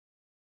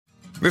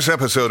This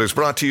episode is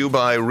brought to you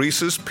by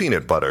Reese's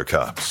Peanut Butter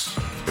Cups.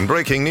 In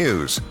breaking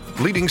news,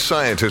 leading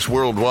scientists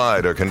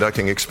worldwide are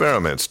conducting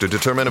experiments to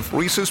determine if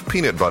Reese's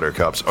Peanut Butter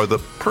Cups are the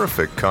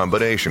perfect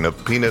combination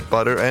of peanut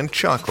butter and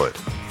chocolate.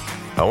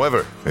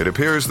 However, it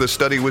appears the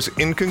study was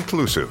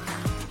inconclusive,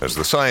 as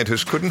the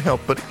scientists couldn't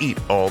help but eat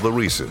all the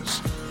Reese's.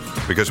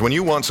 Because when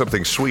you want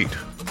something sweet,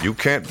 you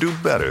can't do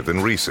better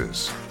than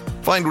Reese's.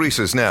 Find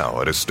Reese's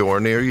now at a store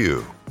near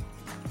you.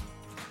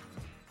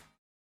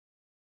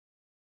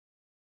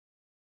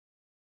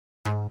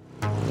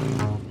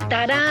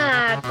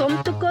 Tara,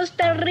 come to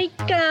Costa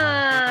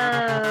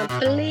Rica,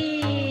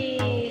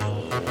 please.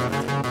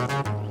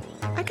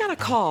 I got a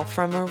call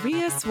from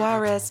Maria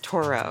Suarez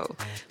Toro,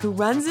 who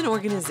runs an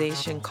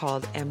organization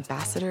called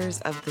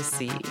Ambassadors of the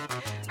Sea.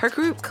 Her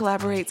group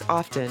collaborates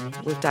often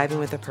with Diving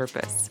with a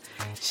Purpose.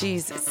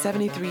 She's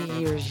 73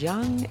 years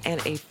young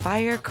and a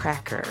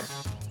firecracker.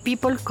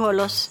 People call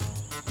us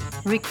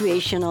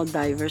recreational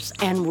divers,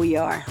 and we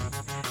are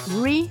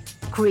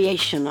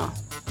recreational.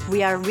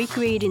 We are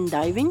recreating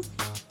diving.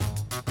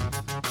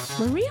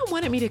 Maria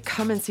wanted me to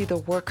come and see the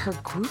work her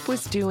group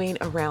was doing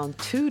around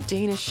two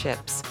Danish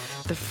ships,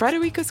 the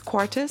Fredericus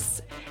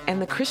Quartus and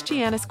the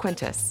Christianus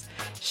Quintus,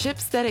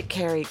 ships that had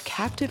carried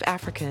captive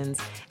Africans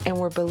and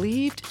were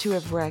believed to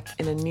have wrecked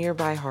in a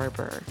nearby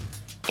harbor.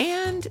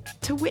 And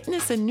to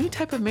witness a new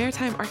type of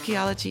maritime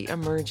archaeology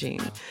emerging,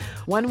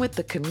 one with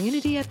the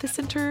community at the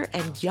center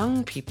and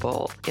young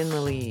people in the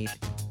lead.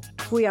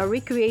 We are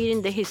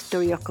recreating the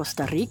history of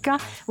Costa Rica.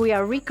 We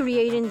are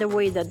recreating the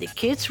way that the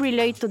kids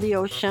relate to the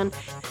ocean.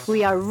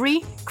 We are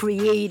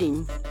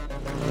recreating.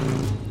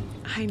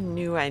 I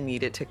knew I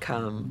needed to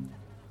come.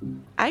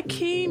 I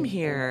came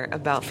here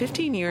about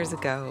 15 years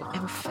ago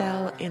and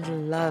fell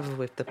in love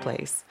with the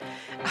place.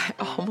 I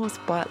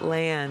almost bought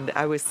land.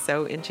 I was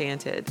so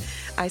enchanted.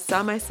 I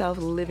saw myself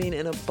living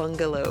in a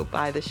bungalow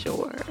by the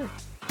shore.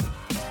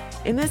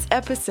 In this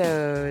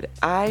episode,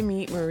 I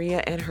meet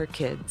Maria and her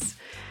kids.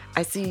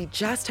 I see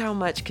just how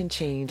much can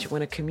change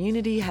when a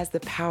community has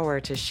the power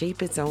to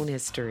shape its own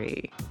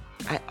history.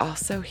 I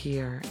also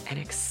hear an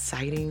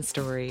exciting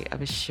story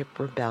of a ship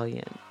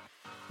rebellion,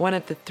 one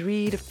of the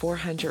 300 to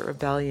 400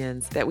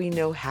 rebellions that we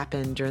know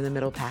happened during the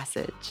Middle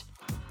Passage.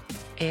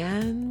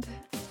 And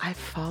I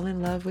fall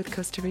in love with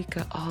Costa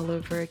Rica all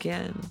over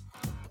again.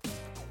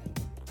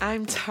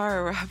 I'm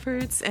Tara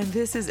Roberts, and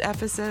this is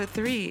episode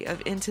 3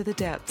 of Into the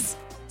Depths.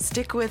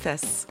 Stick with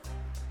us.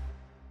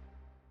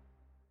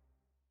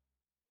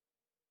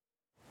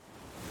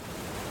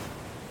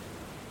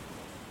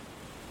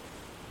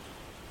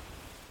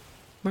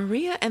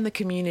 Maria and the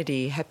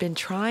community have been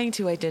trying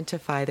to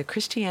identify the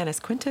Christianus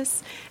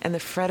Quintus and the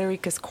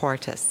Fredericus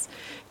Quartus,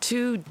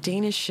 two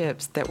Danish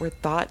ships that were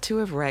thought to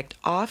have wrecked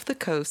off the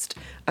coast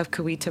of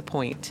Kawita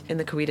Point in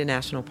the Kawita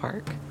National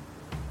Park.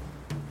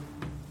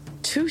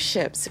 Two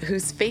ships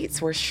whose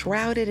fates were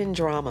shrouded in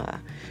drama.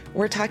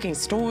 We're talking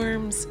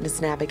storms,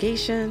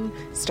 misnavigation,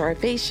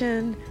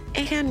 starvation,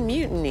 and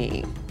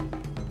mutiny.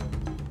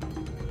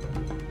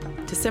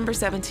 December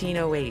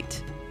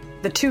 1708.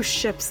 The two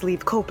ships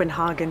leave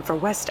Copenhagen for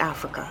West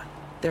Africa.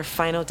 Their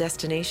final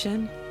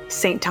destination?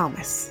 St.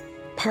 Thomas,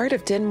 part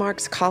of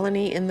Denmark's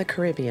colony in the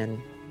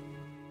Caribbean.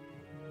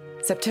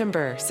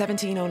 September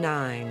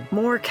 1709.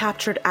 More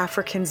captured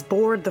Africans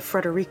board the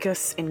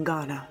Fredericus in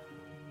Ghana.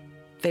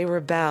 They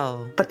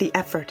rebel. But the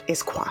effort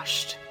is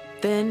quashed.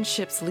 Then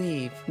ships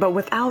leave. But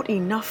without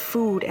enough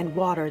food and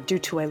water due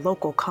to a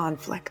local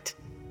conflict.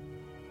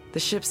 The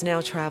ships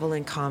now travel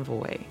in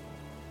convoy,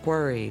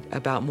 worried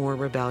about more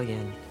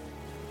rebellion.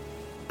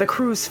 The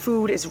crew's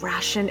food is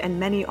rationed and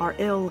many are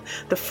ill.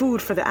 The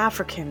food for the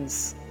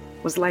Africans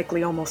was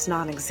likely almost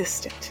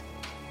non-existent.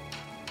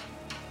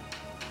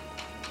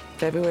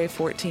 February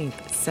 14th,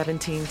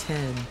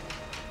 1710.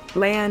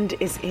 Land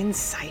is in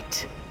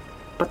sight,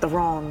 but the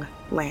wrong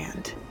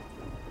land.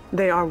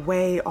 They are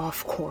way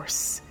off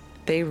course.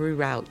 They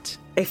reroute.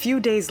 A few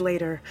days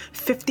later,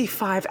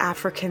 55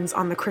 Africans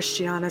on the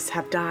Christianus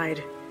have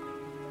died.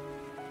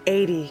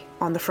 80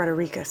 on the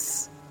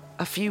Fredericus.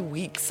 A few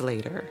weeks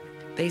later,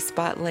 they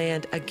spot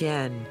land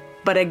again.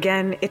 But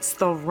again, it's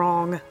the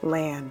wrong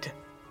land.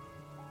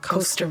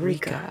 Costa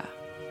Rica.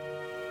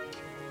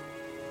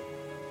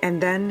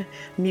 And then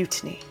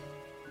mutiny.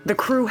 The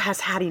crew has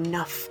had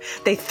enough.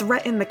 They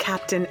threaten the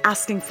captain,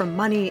 asking for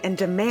money and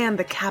demand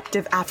the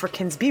captive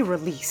Africans be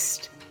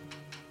released.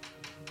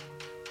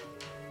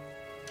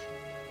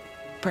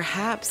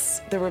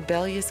 Perhaps the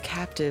rebellious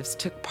captives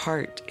took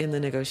part in the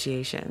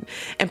negotiation,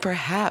 and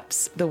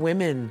perhaps the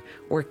women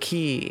were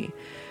key.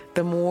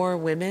 The more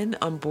women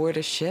on board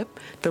a ship,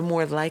 the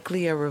more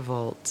likely a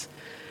revolt.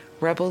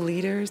 Rebel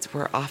leaders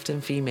were often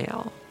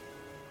female.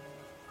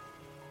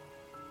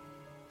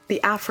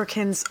 The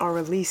Africans are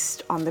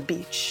released on the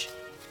beach.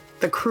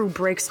 The crew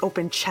breaks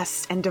open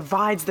chests and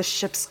divides the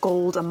ship's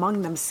gold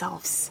among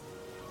themselves,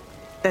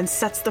 then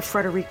sets the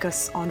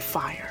Fredericus on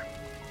fire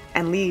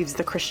and leaves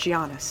the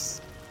Christianus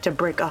to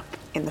break up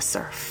in the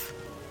surf.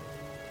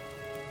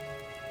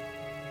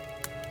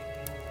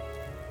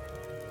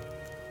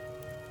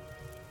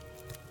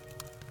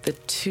 the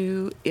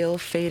two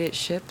ill-fated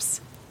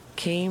ships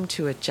came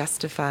to a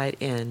justified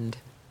end.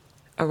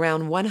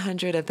 Around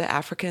 100 of the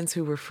Africans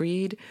who were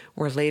freed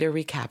were later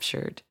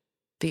recaptured.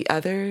 The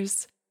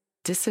others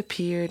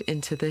disappeared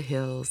into the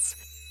hills,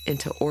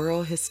 into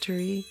oral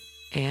history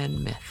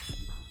and myth.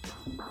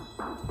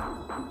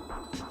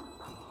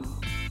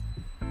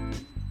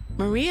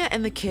 Maria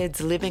and the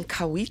kids live in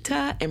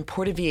Cahuita and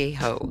Puerto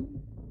Viejo,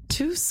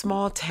 two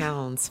small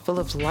towns full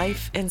of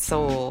life and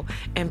soul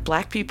and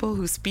Black people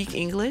who speak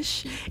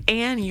English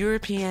and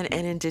European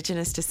and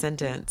indigenous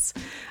descendants.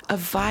 A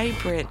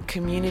vibrant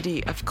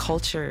community of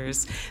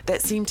cultures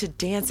that seem to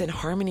dance in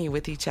harmony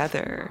with each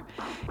other.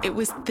 It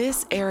was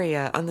this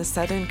area on the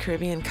southern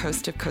Caribbean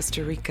coast of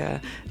Costa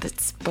Rica that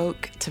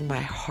spoke to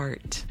my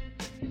heart.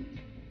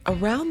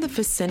 Around the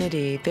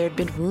vicinity, there had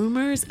been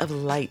rumors of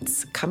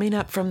lights coming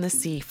up from the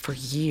sea for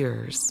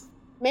years.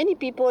 Many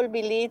people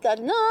believe that,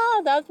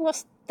 no, that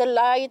was the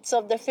lights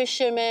of the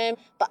fishermen.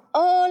 But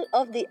all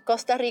of the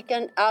Costa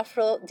Rican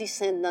Afro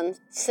descendants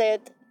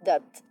said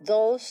that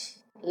those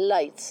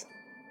lights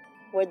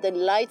were the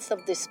lights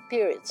of the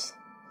spirits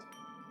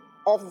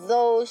of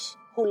those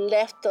who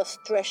left us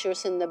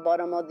treasures in the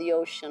bottom of the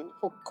ocean,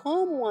 who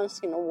come once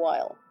in a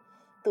while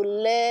to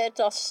let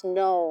us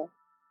know.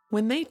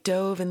 When they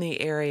dove in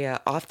the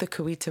area off the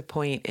Cahuita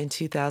Point in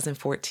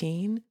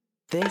 2014,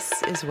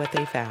 this is what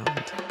they found.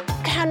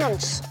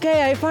 Cannons.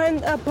 Okay, I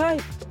find a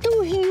pipe.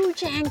 2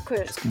 huge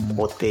anchors.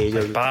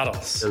 Botellas.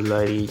 Bottles.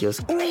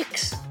 Ladrillos.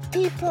 Bricks.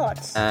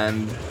 Teapots.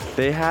 And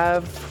they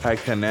have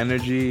like an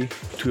energy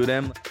to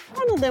them.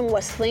 One of them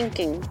was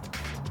thinking,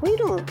 we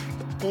don't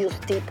use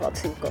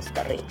teapots in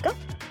Costa Rica.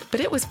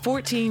 But it was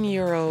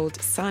 14-year-old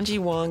Sanji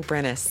Wong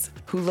Brenes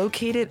who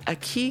located a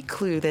key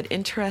clue that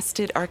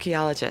interested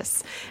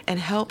archaeologists and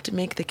helped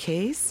make the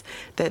case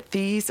that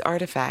these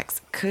artifacts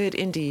could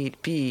indeed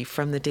be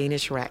from the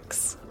Danish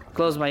wrecks.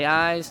 Closed my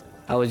eyes,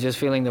 I was just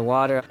feeling the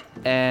water,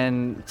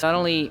 and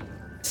suddenly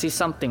see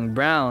something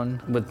brown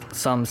with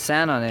some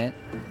sand on it,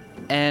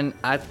 and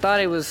I thought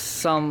it was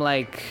some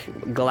like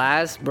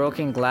glass,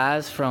 broken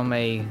glass from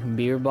a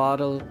beer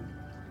bottle.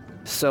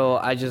 So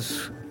I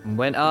just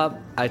went up,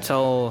 I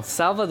told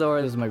Salvador,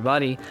 it was my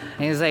buddy,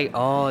 and he's like,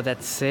 oh,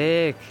 that's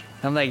sick.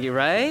 I'm like, you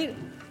right?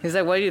 He's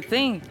like, what do you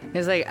think?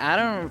 He's like, I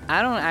don't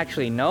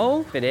actually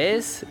know if it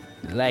is.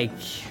 Like,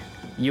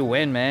 you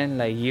win, man.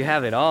 Like, you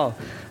have it all.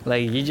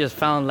 Like, you just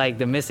found like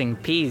the missing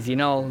piece, you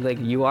know? Like,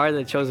 you are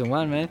the chosen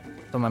one, man.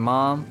 So my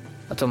mom,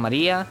 I told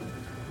Maria,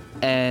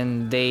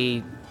 and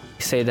they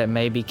say that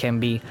maybe can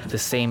be the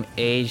same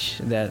age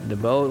that the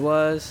boat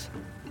was.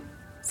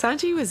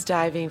 Sanji was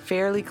diving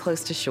fairly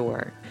close to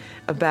shore,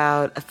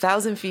 about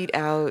 1,000 feet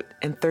out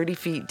and 30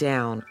 feet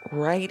down,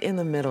 right in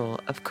the middle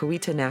of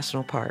Cahuita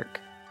National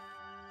Park.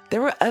 There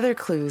were other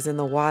clues in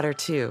the water,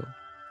 too.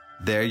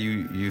 There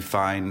you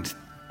find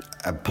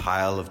a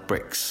pile of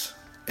bricks.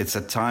 It's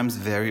at times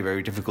very,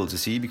 very difficult to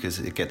see because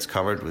it gets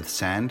covered with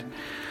sand,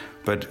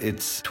 but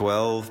it's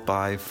 12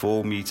 by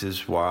 4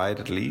 meters wide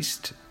at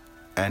least,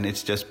 and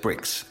it's just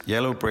bricks,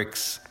 yellow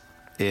bricks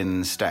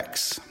in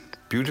stacks,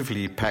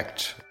 beautifully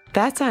packed.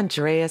 That's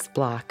Andreas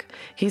Bloch.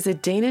 He's a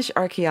Danish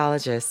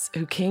archaeologist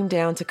who came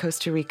down to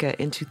Costa Rica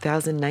in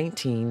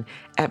 2019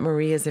 at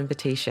Maria's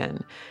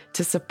invitation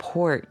to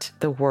support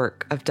the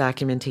work of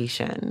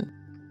documentation.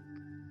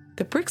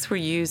 The bricks were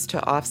used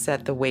to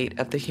offset the weight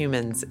of the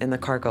humans in the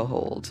cargo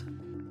hold.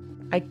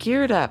 I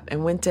geared up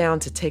and went down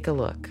to take a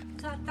look.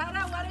 Tara,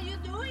 what are you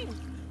doing?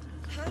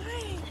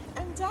 Hi,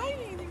 I'm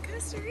diving in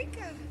Costa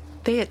Rica.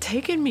 They had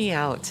taken me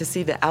out to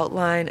see the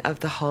outline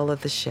of the hull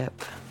of the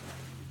ship.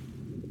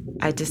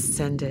 I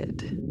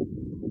descended.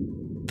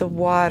 The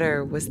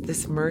water was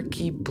this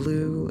murky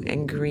blue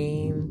and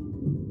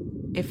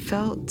green. It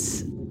felt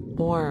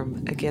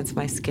warm against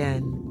my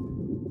skin.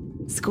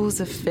 Schools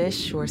of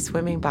fish were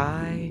swimming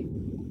by.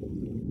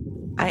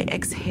 I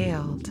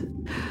exhaled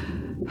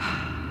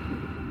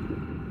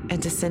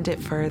and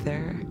descended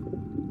further.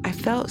 I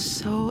felt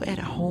so at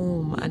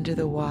home under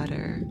the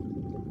water.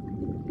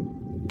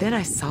 Then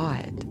I saw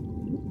it.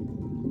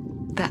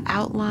 The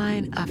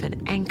outline of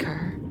an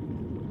anchor.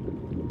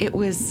 It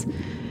was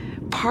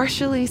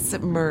partially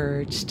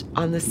submerged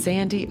on the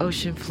sandy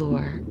ocean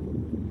floor.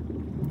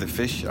 The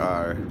fish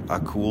are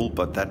cool,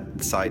 but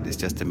that site is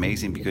just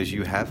amazing because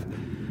you have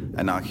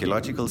an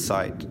archaeological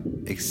site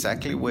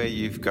exactly where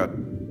you've got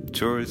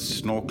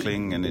tourists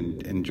snorkeling and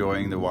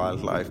enjoying the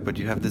wildlife, but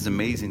you have this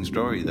amazing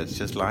story that's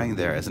just lying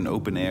there as an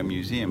open-air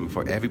museum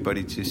for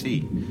everybody to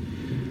see.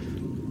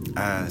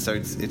 So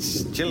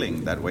it's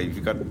chilling that way.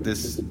 You've got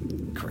this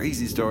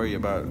crazy story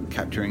about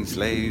capturing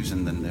slaves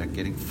and then they're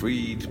getting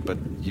freed, but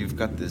you've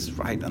got this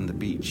right on the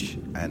beach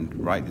and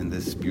right in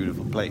this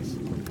beautiful place.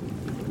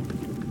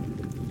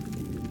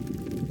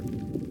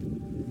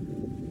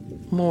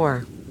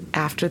 More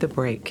after the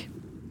break.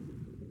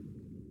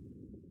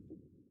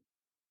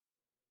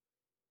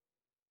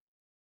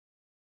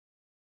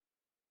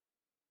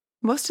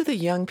 Most of the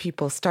young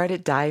people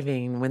started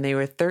diving when they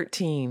were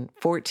 13,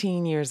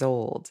 14 years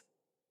old.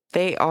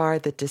 They are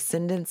the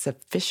descendants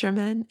of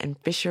fishermen and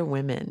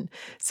fisherwomen,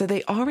 so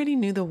they already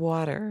knew the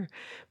water.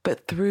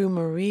 But through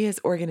Maria's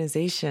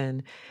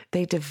organization,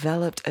 they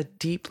developed a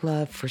deep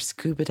love for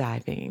scuba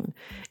diving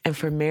and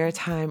for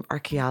maritime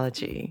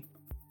archaeology.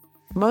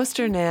 Most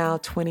are now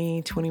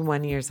 20,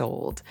 21 years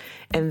old,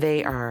 and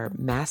they are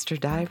master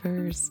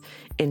divers,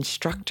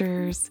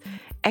 instructors,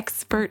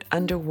 expert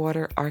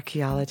underwater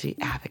archaeology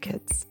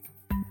advocates.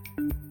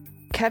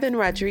 Kevin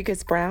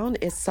Rodriguez Brown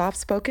is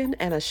soft-spoken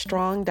and a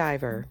strong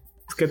diver.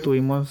 Que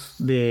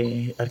tuvimos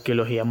de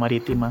arqueología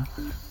marítima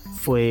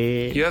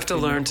fue. You have to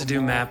learn to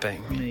do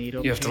mapping.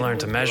 You have to learn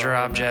to measure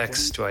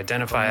objects, to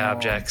identify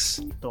objects.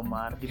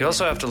 You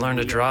also have to learn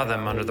to draw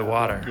them under the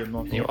water.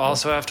 And you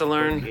also have to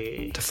learn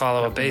to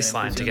follow a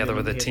baseline together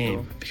with a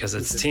team, because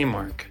it's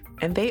teamwork.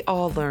 And they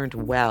all learned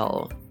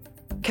well.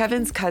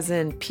 Kevin's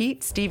cousin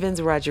Pete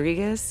Stevens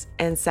Rodriguez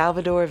and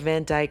Salvador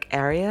Van Dyke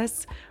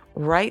Arias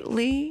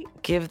rightly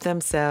give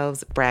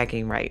themselves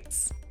bragging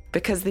rights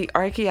because the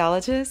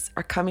archaeologists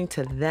are coming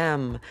to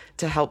them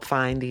to help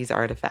find these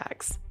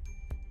artifacts.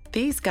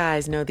 These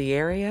guys know the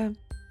area,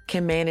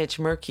 can manage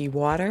murky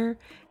water,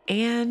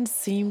 and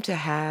seem to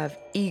have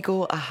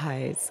eagle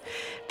eyes.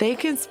 They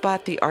can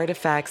spot the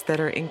artifacts that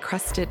are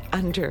encrusted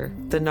under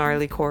the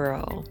gnarly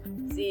coral.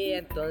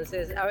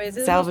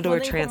 Salvador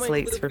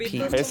translates for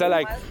Pete. It's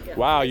like,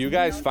 wow, you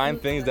guys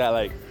find things that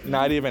like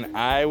not even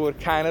I would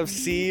kind of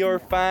see or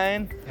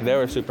find. They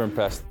were super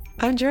impressed.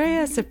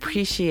 Andreas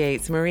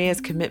appreciates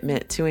Maria's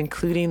commitment to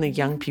including the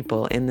young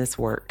people in this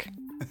work.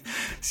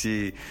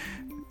 She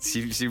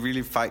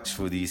really fights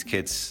for these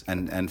kids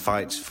and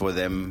fights for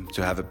them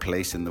to have a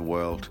place in the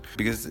world.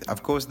 Because,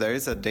 of course, there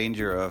is a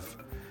danger of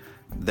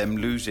them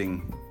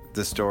losing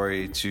the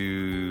story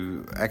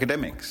to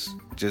academics,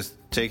 just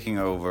taking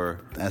over.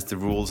 As the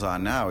rules are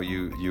now,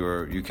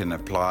 you can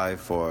apply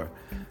for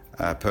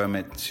a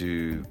permit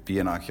to be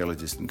an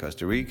archaeologist in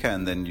Costa Rica,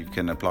 and then you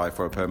can apply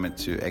for a permit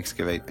to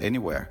excavate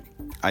anywhere.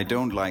 I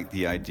don't like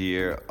the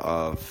idea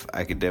of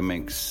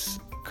academics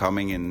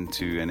coming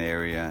into an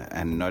area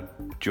and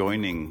not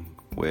joining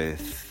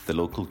with the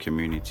local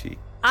community.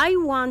 I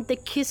want the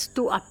kids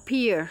to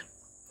appear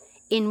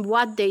in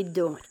what they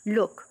do.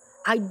 Look,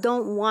 I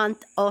don't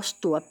want us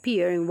to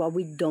appear in what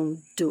we don't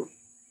do.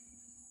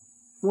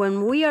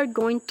 When we are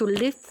going to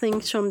lift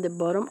things from the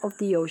bottom of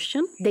the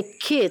ocean, the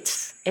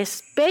kids,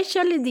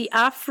 especially the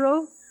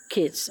Afro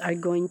kids, are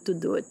going to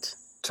do it.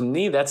 To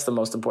me, that's the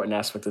most important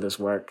aspect of this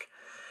work,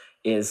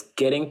 is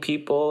getting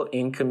people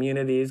in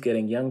communities,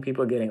 getting young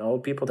people, getting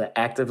old people to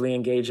actively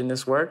engage in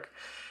this work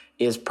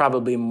is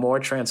probably more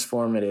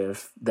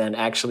transformative than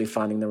actually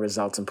finding the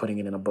results and putting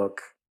it in a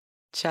book.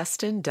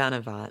 Justin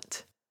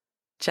Dunavant.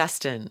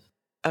 Justin,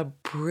 a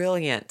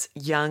brilliant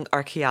young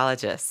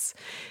archaeologist.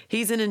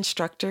 He's an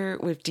instructor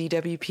with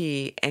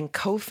DWP and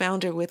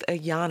co-founder with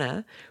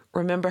Ayana,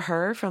 remember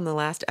her from the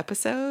last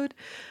episode,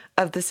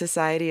 of the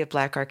Society of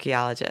Black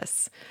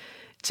Archaeologists.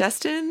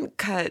 Justin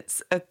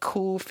cuts a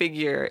cool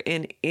figure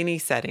in any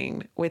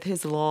setting with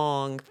his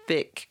long,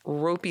 thick,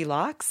 ropey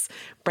locks,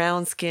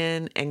 brown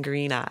skin, and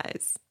green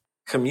eyes.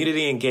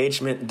 Community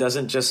engagement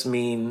doesn't just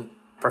mean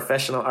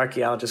professional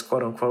archaeologists,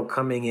 quote unquote,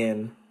 coming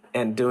in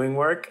and doing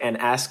work and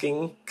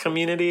asking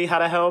community how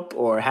to help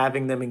or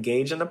having them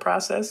engage in the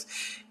process.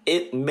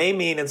 It may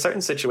mean in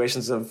certain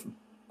situations of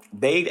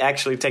they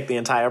actually take the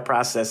entire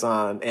process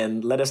on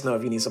and let us know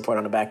if you need support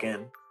on the back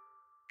end.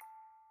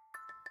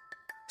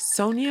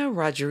 Sonia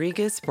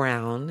Rodriguez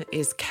Brown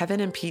is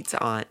Kevin and Pete's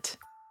aunt.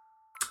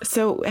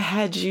 So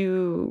had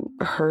you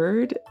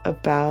heard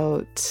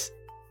about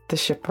the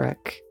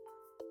shipwreck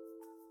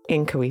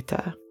in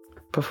Cahuita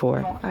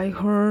before? I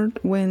heard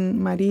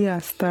when Maria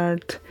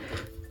started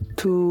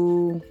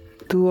to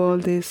do all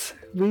this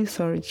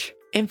research.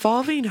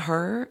 Involving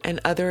her and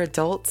other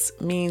adults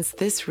means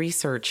this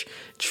research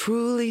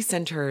truly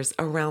centers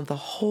around the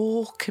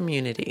whole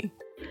community.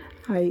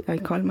 I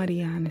called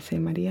Maria and I say,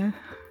 Maria,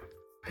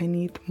 I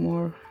need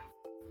more.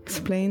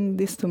 Explain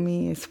this to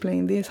me,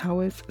 explain this,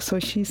 how is. So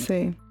she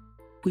said,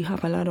 we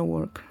have a lot of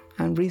work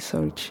and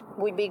research.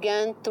 We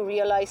began to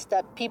realize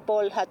that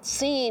people had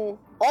seen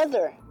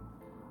other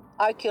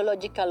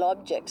archaeological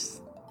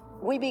objects.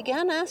 We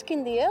began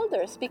asking the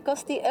elders,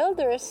 because the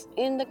elders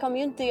in the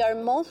community are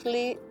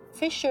mostly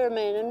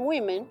fishermen and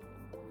women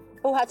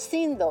who had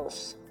seen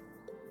those.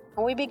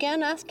 And we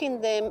began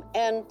asking them,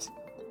 and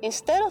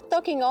instead of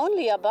talking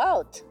only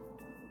about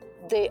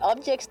the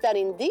objects that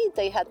indeed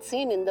they had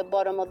seen in the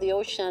bottom of the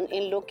ocean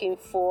in looking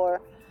for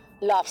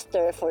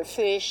lobster, for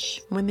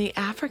fish. When the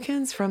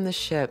Africans from the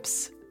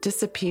ships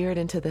disappeared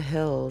into the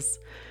hills,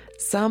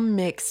 some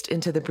mixed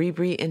into the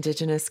Bribri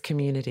indigenous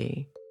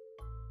community.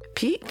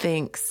 Pete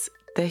thinks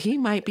that he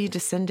might be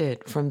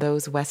descended from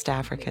those West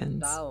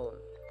Africans.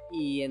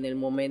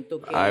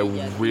 I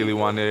really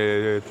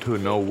wanted to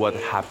know what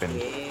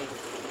happened,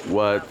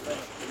 what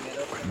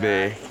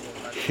the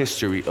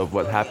history of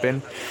what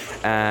happened,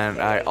 and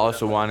I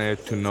also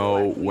wanted to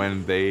know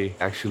when they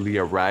actually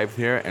arrived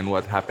here and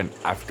what happened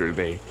after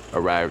they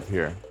arrived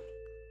here.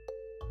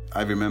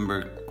 I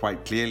remember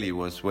quite clearly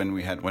was when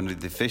we had one of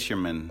the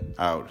fishermen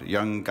out, a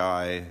young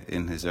guy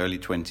in his early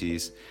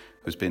 20s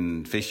who's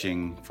been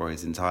fishing for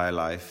his entire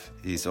life.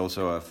 He's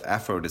also of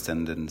Afro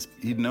descendants.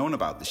 He'd known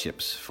about the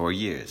ships for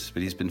years,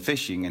 but he's been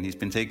fishing and he's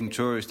been taking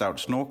tourists out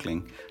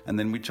snorkeling. And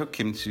then we took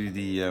him to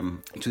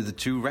the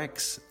two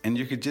wrecks, and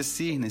you could just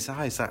see in his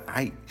eyes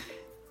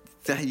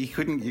that you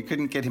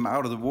couldn't get him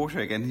out of the water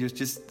again. He was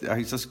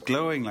just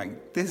glowing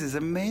like, this is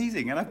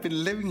amazing, and I've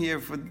been living here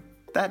for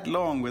that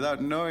long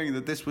without knowing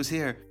that this was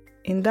here.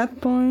 In that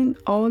point,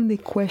 all the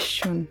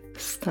questions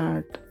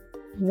start.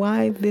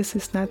 Why this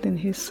is not in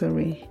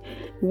history?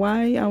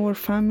 Why our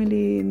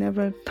family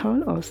never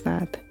told us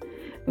that?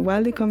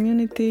 Why the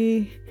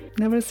community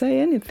never say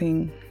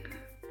anything?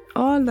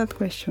 All that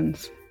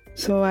questions.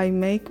 So I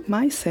make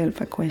myself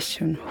a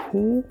question,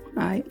 who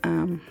I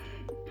am.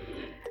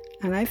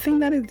 And I think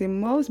that is the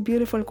most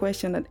beautiful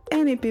question that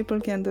any people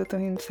can do to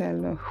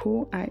himself,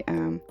 who I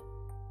am.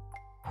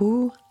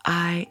 Who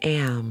I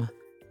am.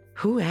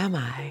 Who am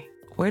I?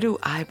 Where do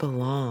I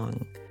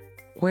belong?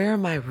 Where are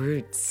my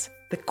roots?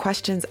 The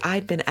questions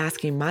I'd been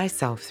asking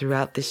myself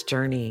throughout this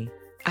journey.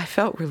 I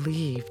felt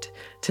relieved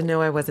to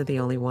know I wasn't the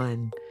only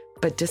one,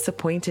 but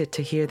disappointed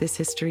to hear this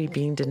history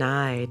being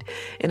denied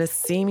in a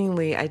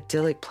seemingly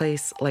idyllic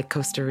place like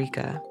Costa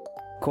Rica.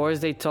 Of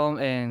course,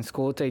 in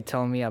school they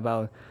told me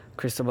about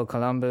Cristobal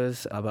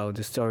Columbus, about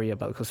the story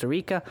about Costa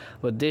Rica,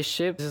 but this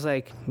ship is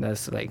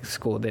that's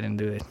school didn't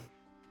do it.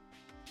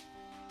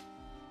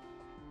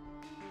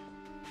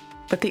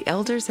 But the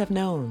elders have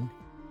known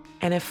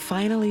and have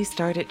finally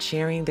started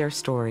sharing their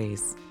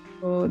stories.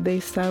 So they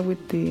start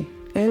with the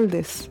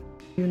eldest.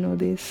 You know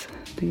this?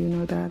 Do you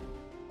know that?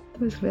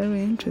 It was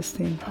very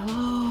interesting.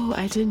 Oh,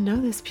 I didn't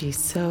know this piece.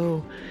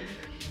 So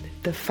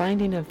the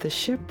finding of the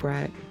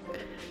shipwreck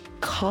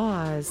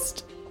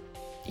caused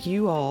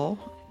you all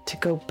to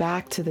go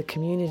back to the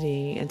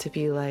community and to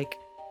be like,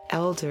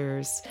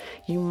 elders,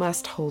 you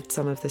must hold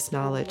some of this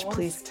knowledge.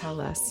 Please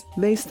tell us.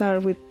 They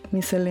start with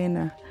Miss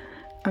Elena.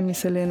 And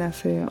Miss Elena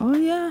said, oh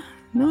yeah,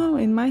 no,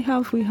 in my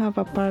house we have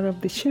a part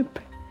of the ship.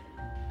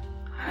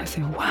 I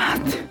said,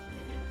 what?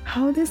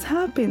 How this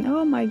happened?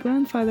 Oh, my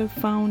grandfather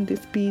found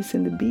this piece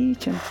in the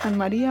beach. And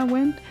Maria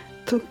went,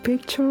 took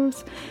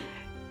pictures,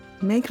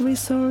 make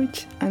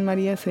research. And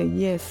Maria said,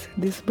 yes,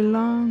 this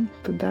belonged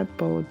to that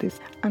boat.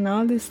 And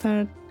all they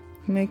start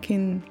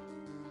making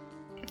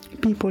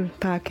people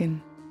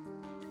packing.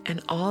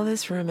 And all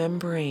this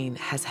remembering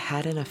has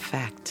had an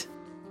effect.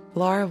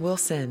 Laura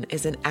Wilson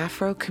is an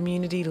Afro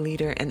community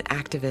leader and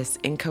activist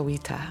in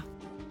Cahuita.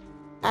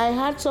 I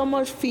had so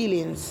much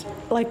feelings.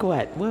 Like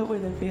what? What were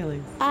the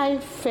feelings? I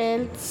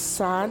felt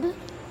sad.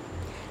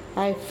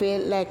 I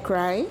felt like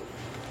crying.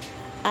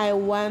 I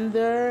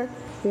wonder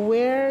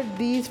where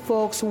these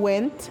folks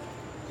went.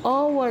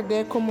 Or were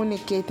they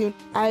communicating?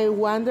 I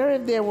wonder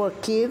if there were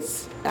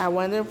kids. I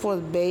wonder if it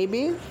was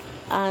babies.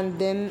 And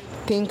then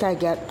I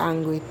got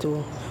angry too.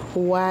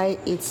 Why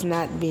it's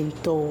not being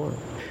told?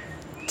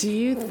 Do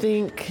you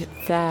think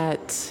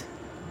that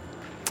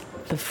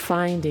the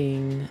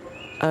finding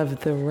of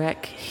the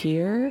wreck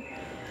here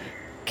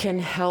can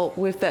help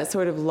with that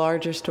sort of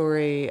larger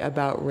story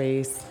about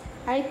race?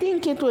 I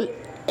think it will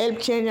help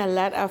change a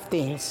lot of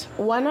things.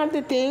 One of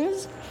the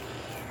things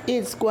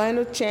it's going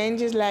to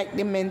change is like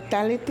the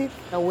mentality,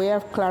 a way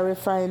of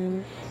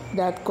clarifying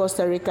that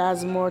Costa Rica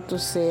has more to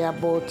say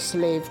about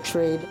slave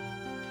trade.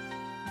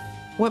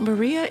 What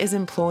Maria is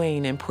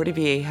employing in Puerto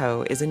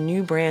Viejo is a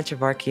new branch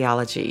of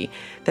archaeology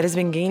that has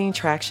been gaining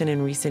traction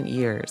in recent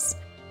years,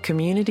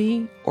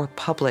 community or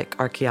public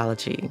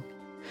archaeology.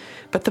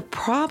 But the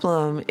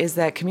problem is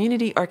that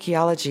community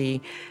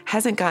archaeology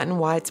hasn't gotten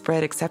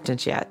widespread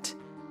acceptance yet.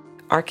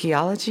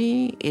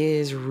 Archaeology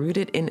is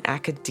rooted in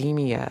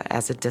academia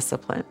as a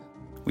discipline.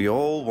 We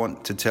all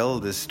want to tell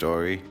this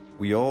story.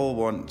 We all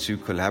want to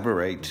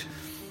collaborate.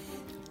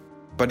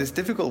 But it's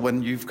difficult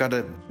when you've got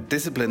a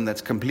discipline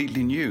that's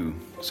completely new.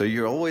 So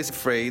you're always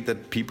afraid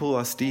that people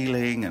are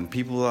stealing and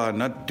people are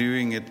not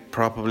doing it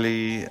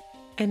properly.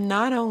 And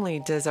not only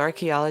does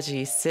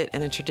archaeology sit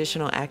in a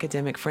traditional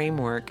academic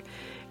framework,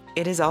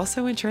 it is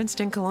also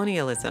entrenched in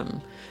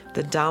colonialism,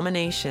 the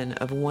domination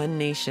of one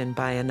nation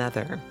by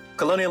another.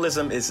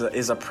 Colonialism is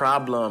a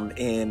problem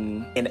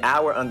in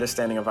our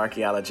understanding of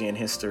archaeology and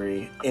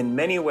history, in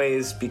many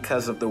ways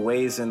because of the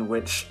ways in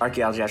which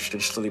archaeology has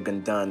traditionally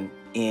been done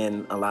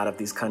in a lot of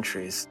these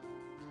countries.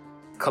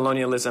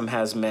 Colonialism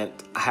has meant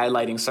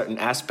highlighting certain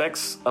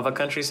aspects of a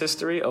country's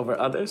history over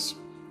others,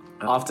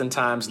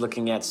 oftentimes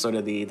looking at sort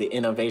of the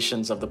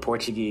innovations of the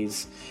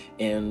Portuguese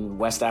in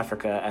West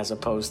Africa as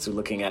opposed to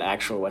looking at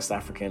actual West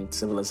African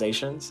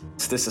civilizations.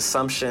 It's this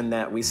assumption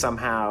that we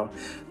somehow,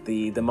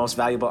 the most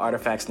valuable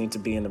artifacts need to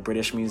be in the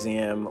British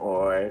Museum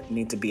or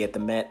need to be at the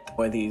Met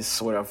or these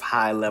sort of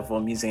high-level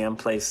museum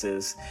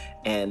places,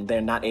 and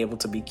they're not able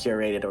to be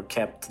curated or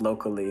kept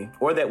locally,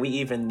 or that we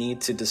even need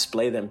to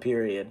display them,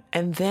 period.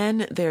 And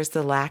then there's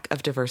the lack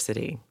of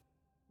diversity.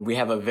 We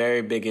have a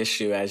very big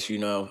issue, as you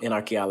know, in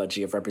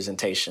archaeology of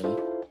representation.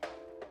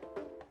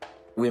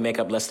 We make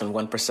up less than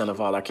 1% of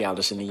all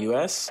archaeologists in the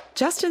U.S.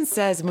 Justin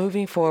says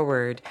moving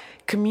forward,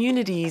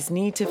 communities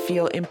need to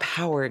feel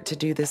empowered to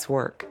do this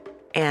work.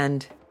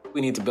 And we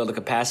need to build a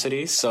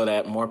capacity so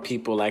that more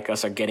people like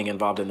us are getting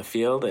involved in the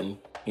field and,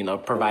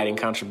 providing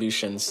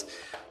contributions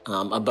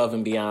above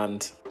and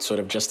beyond sort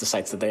of just the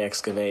sites that they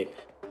excavate.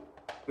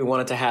 We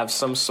wanted to have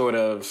some sort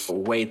of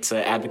way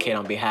to advocate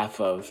on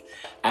behalf of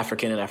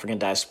African and African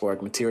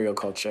diasporic material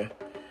culture.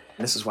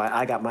 This is why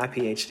I got my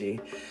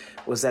PhD,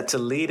 was that to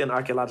lead an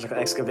archaeological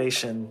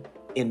excavation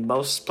in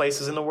most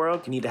places in the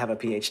world, you need to have a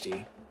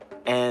PhD.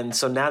 And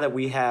so now that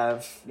we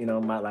have,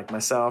 like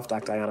myself,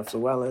 Dr. Ayanna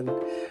Flewellen,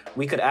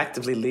 we could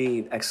actively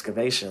lead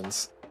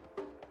excavations.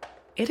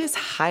 It is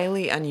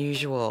highly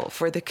unusual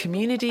for the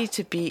community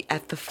to be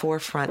at the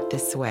forefront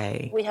this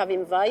way. We have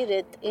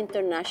invited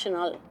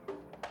international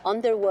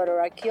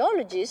underwater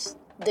archaeologists.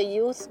 The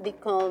youth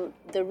become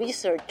the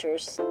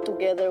researchers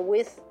together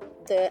with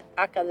the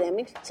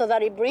academics, so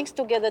that it brings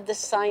together the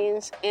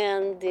science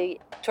and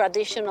the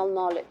traditional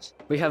knowledge.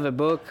 We have a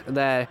book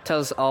that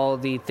tells all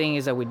the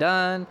things that we've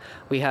done.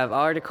 We have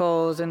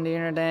articles on the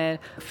internet,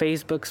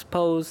 Facebook's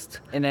post,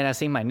 and then I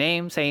see my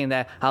name saying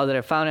that, how did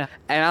I found it?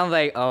 And I'm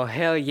like, oh,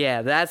 hell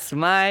yeah, that's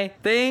my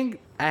thing.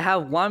 I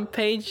have one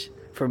page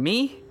for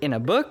me in a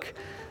book,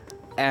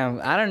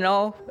 and I don't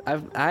know,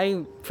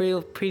 I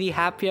feel pretty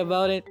happy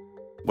about it.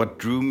 What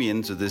drew me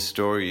into this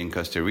story in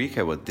Costa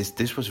Rica was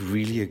this was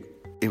really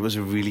it was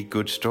a really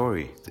good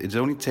story. It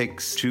only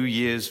takes 2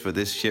 years for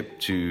this ship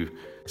to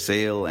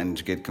sail and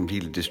to get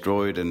completely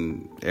destroyed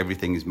and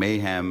everything is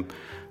mayhem.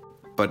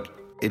 But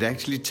it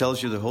actually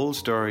tells you the whole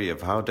story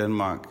of how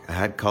Denmark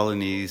had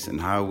colonies and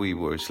how we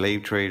were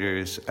slave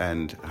traders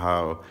and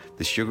how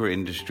the sugar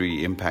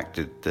industry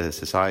impacted the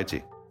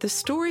society. The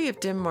story of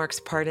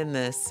Denmark's part in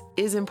this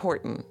is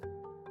important.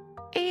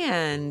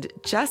 And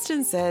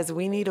Justin says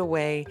we need a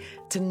way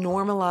to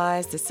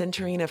normalize the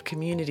centering of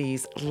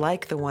communities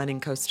like the one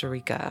in Costa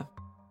Rica.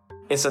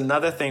 It's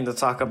another thing to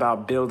talk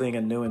about building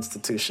a new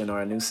institution or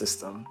a new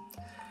system.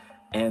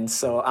 And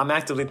so I'm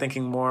actively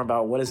thinking more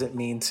about what does it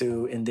mean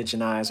to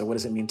indigenize or what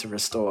does it mean to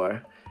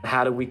restore?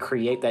 How do we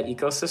create that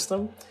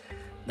ecosystem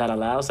that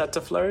allows that to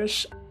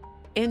flourish?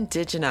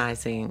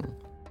 Indigenizing,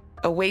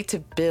 a way to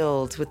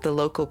build with the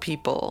local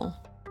people.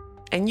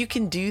 And you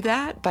can do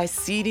that by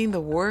seeding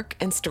the work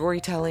and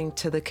storytelling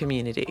to the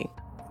community.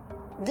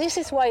 This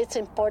is why it's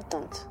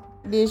important.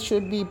 This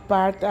should be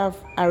part of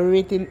a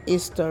written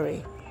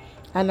history.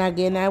 And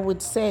again, I would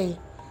say,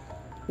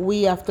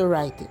 we have to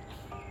write it.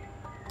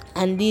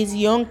 And these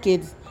young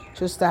kids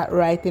should start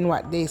writing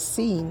what they've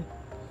seen,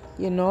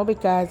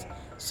 because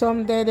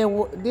someday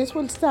this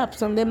will stop.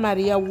 Someday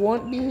Maria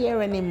won't be here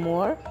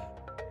anymore.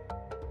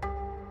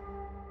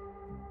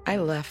 I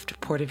left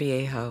Puerto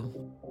Viejo,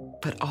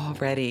 but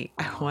already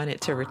I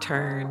wanted to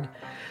return.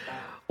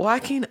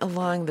 Walking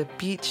along the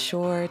beach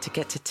shore to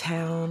get to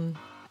town,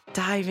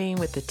 diving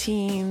with the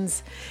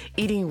teens,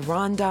 eating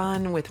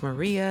rondon with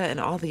Maria and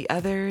all the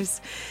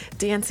others,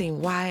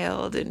 dancing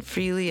wild and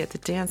freely at the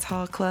dance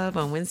hall club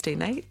on Wednesday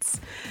nights.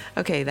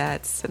 Okay,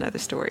 that's another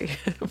story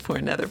for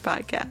another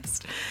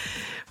podcast.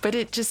 But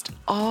it just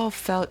all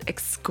felt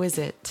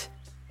exquisite.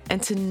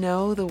 And to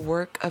know the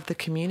work of the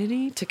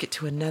community took it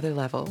to another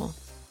level.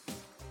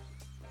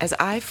 As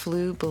I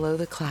flew below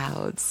the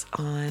clouds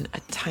on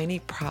a tiny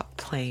prop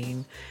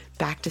plane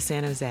back to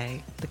San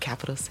Jose, the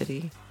capital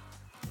city,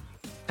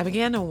 I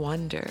began to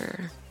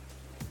wonder,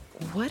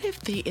 what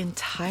if the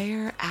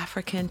entire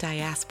African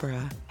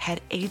diaspora had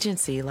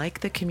agency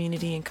like the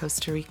community in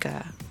Costa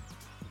Rica?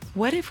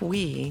 What if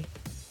we,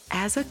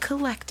 as a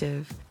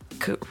collective,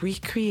 could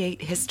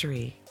recreate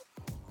history?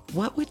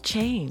 What would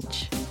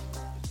change?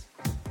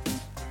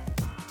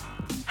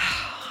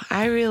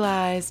 I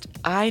realized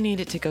I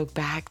needed to go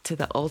back to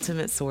the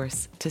ultimate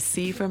source to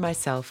see for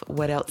myself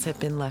what else had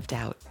been left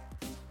out.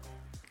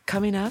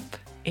 Coming up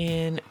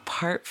in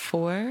part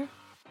 4,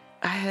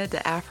 I head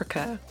to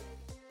Africa,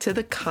 to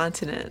the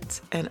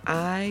continent, and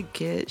I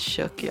get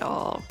shook,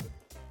 y'all.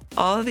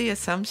 All the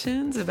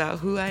assumptions about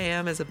who I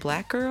am as a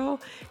Black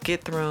girl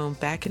get thrown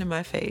back into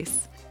my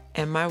face,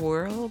 and my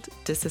world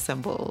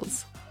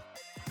disassembles.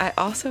 I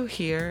also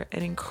hear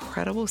an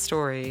incredible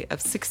story of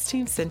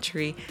 16th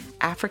century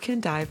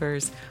African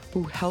divers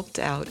who helped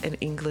out an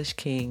English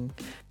king.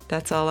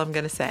 That's all I'm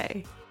going to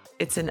say.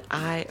 It's an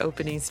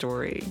eye-opening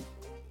story.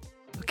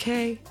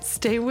 Okay,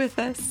 stay with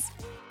us.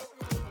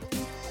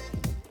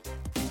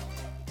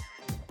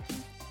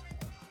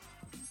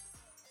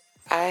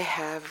 I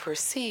have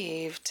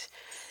received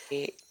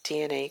a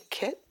DNA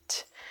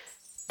kit,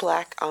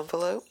 black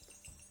envelope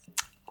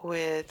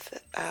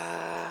with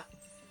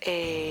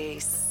a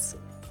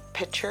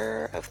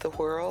picture of the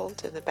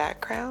world in the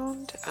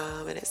background,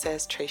 and it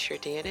says trace your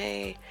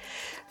DNA,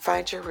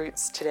 find your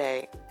roots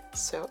today.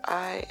 So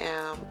I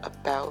am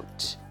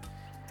about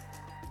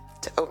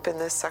to open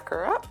this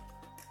sucker up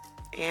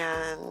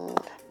and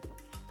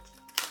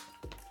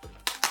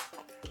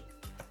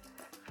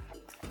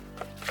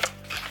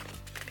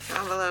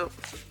envelope.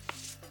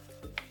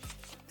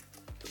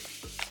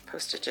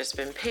 Postage has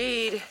been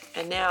paid,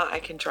 and now I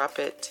can drop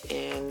it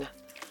in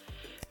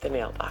the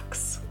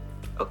mailbox.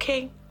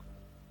 Okay,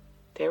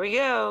 there we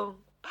go.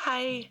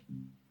 Bye.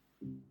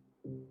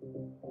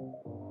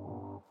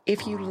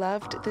 If you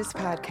loved this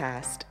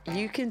podcast,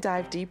 you can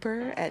dive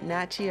deeper at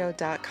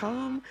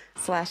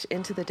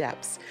natgeo.com/into the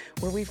depths,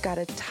 where we've got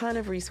a ton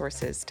of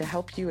resources to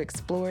help you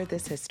explore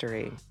this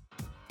history.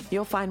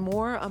 You'll find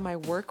more on my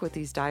work with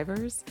these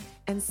divers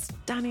and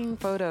stunning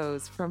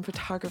photos from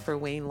photographer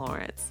Wayne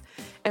Lawrence.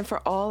 And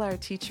for all our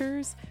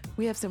teachers,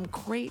 we have some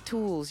great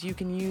tools you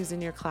can use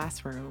in your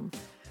classroom.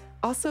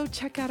 Also,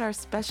 check out our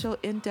special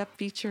in-depth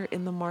feature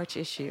in the March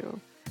issue.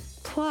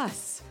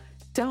 Plus,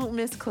 don't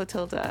miss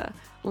Clotilda,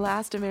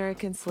 Last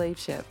American Slave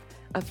Ship,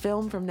 a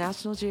film from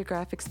National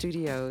Geographic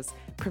Studios,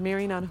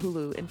 premiering on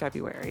Hulu in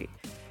February.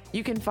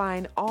 You can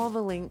find all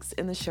the links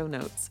in the show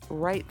notes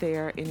right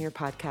there in your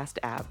podcast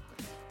app.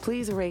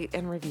 Please rate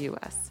and review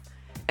us.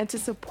 And to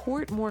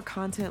support more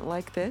content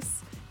like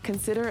this,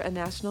 consider a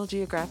National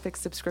Geographic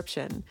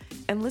subscription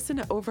and listen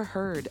to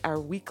Overheard, our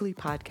weekly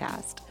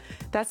podcast.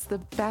 That's the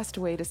best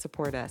way to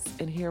support us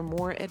and hear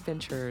more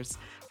adventures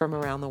from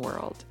around the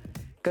world.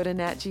 Go to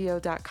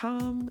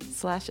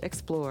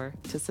natgeo.com/explore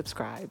to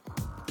subscribe.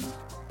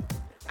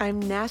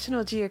 I'm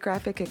National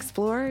Geographic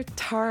Explorer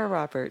Tara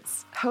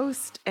Roberts,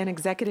 host and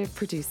executive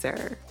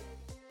producer.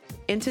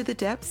 Into the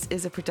Depths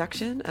is a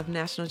production of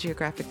National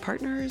Geographic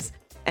Partners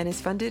and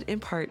is funded in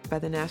part by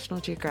the National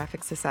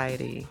Geographic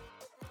Society.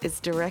 It's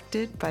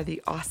directed by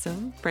the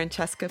awesome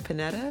Francesca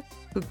Panetta,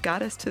 who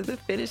got us to the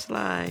finish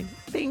line.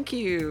 Thank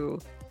you.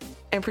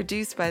 And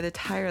produced by the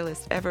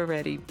tireless,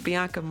 ever-ready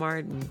Bianca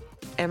Martin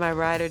and my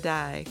ride or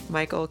die,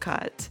 Mike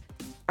Olcott.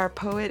 Our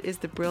poet is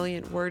the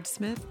brilliant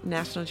wordsmith,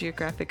 National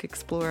Geographic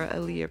explorer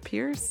Aaliyah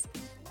Pierce.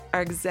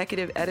 Our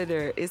executive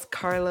editor is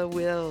Carla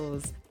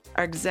Wills.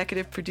 Our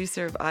executive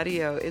producer of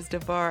audio is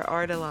Devar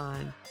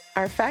Ardalan.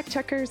 Our fact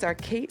checkers are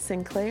Kate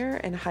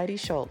Sinclair and Heidi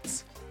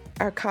Schultz.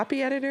 Our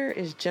copy editor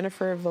is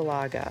Jennifer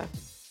Valaga.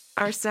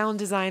 Our sound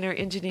designer,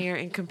 engineer,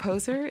 and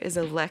composer is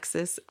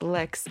Alexis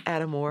Lex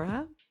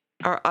Adamora.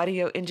 Our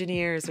audio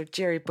engineers are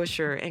Jerry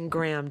Busher and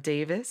Graham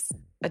Davis.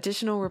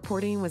 Additional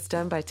reporting was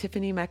done by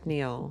Tiffany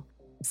McNeil.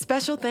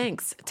 Special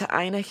thanks to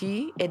Aina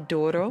He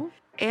Edoro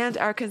and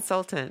our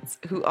consultants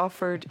who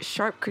offered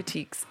sharp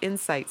critiques,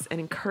 insights, and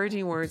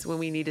encouraging words when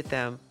we needed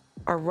them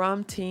are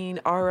Ramteen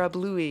Arab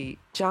Louie,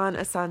 John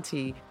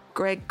Asanti,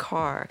 Greg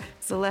Carr,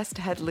 Celeste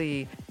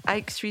Headley,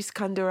 Ike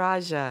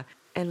Sriskandaraja,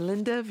 and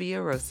Linda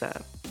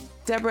Villarosa.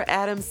 Deborah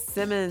Adams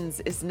Simmons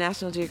is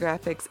National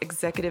Geographic's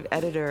executive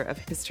editor of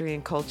history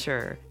and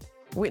culture.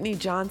 Whitney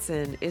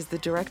Johnson is the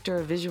director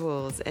of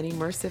visuals and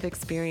immersive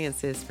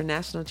experiences for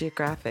National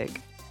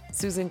Geographic.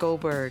 Susan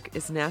Goldberg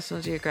is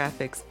National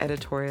Geographic's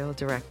editorial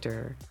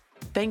director.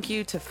 Thank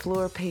you to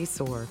Fleur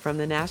Paysor from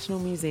the National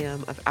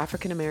Museum of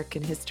African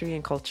American History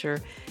and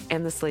Culture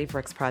and the Slave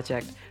Works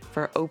Project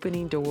for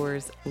opening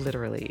doors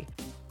literally.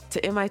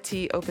 To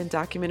MIT Open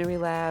Documentary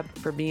Lab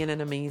for being an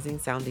amazing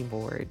sounding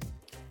board.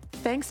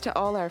 Thanks to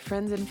all our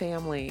friends and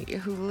family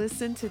who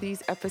listened to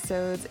these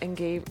episodes and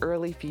gave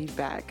early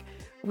feedback.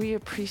 We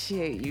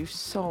appreciate you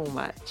so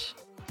much.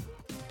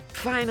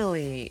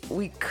 Finally,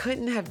 we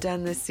couldn't have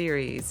done this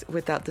series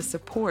without the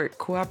support,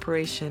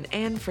 cooperation,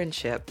 and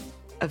friendship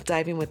of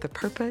Diving with a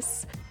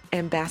Purpose,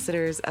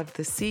 Ambassadors of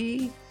the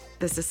Sea,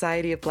 the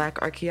Society of Black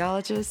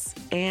Archaeologists,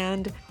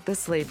 and the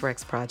Slave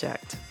Works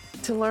Project.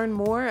 To learn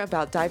more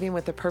about Diving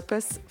with a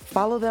Purpose,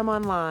 follow them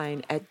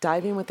online at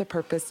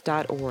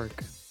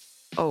divingwithapurpose.org.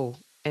 Oh,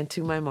 and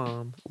to my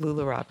mom,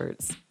 Lula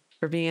Roberts,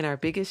 for being our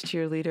biggest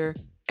cheerleader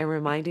and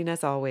reminding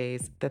us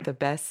always that the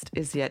best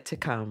is yet to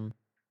come.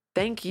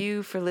 Thank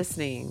you for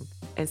listening,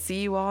 and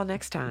see you all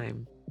next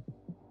time.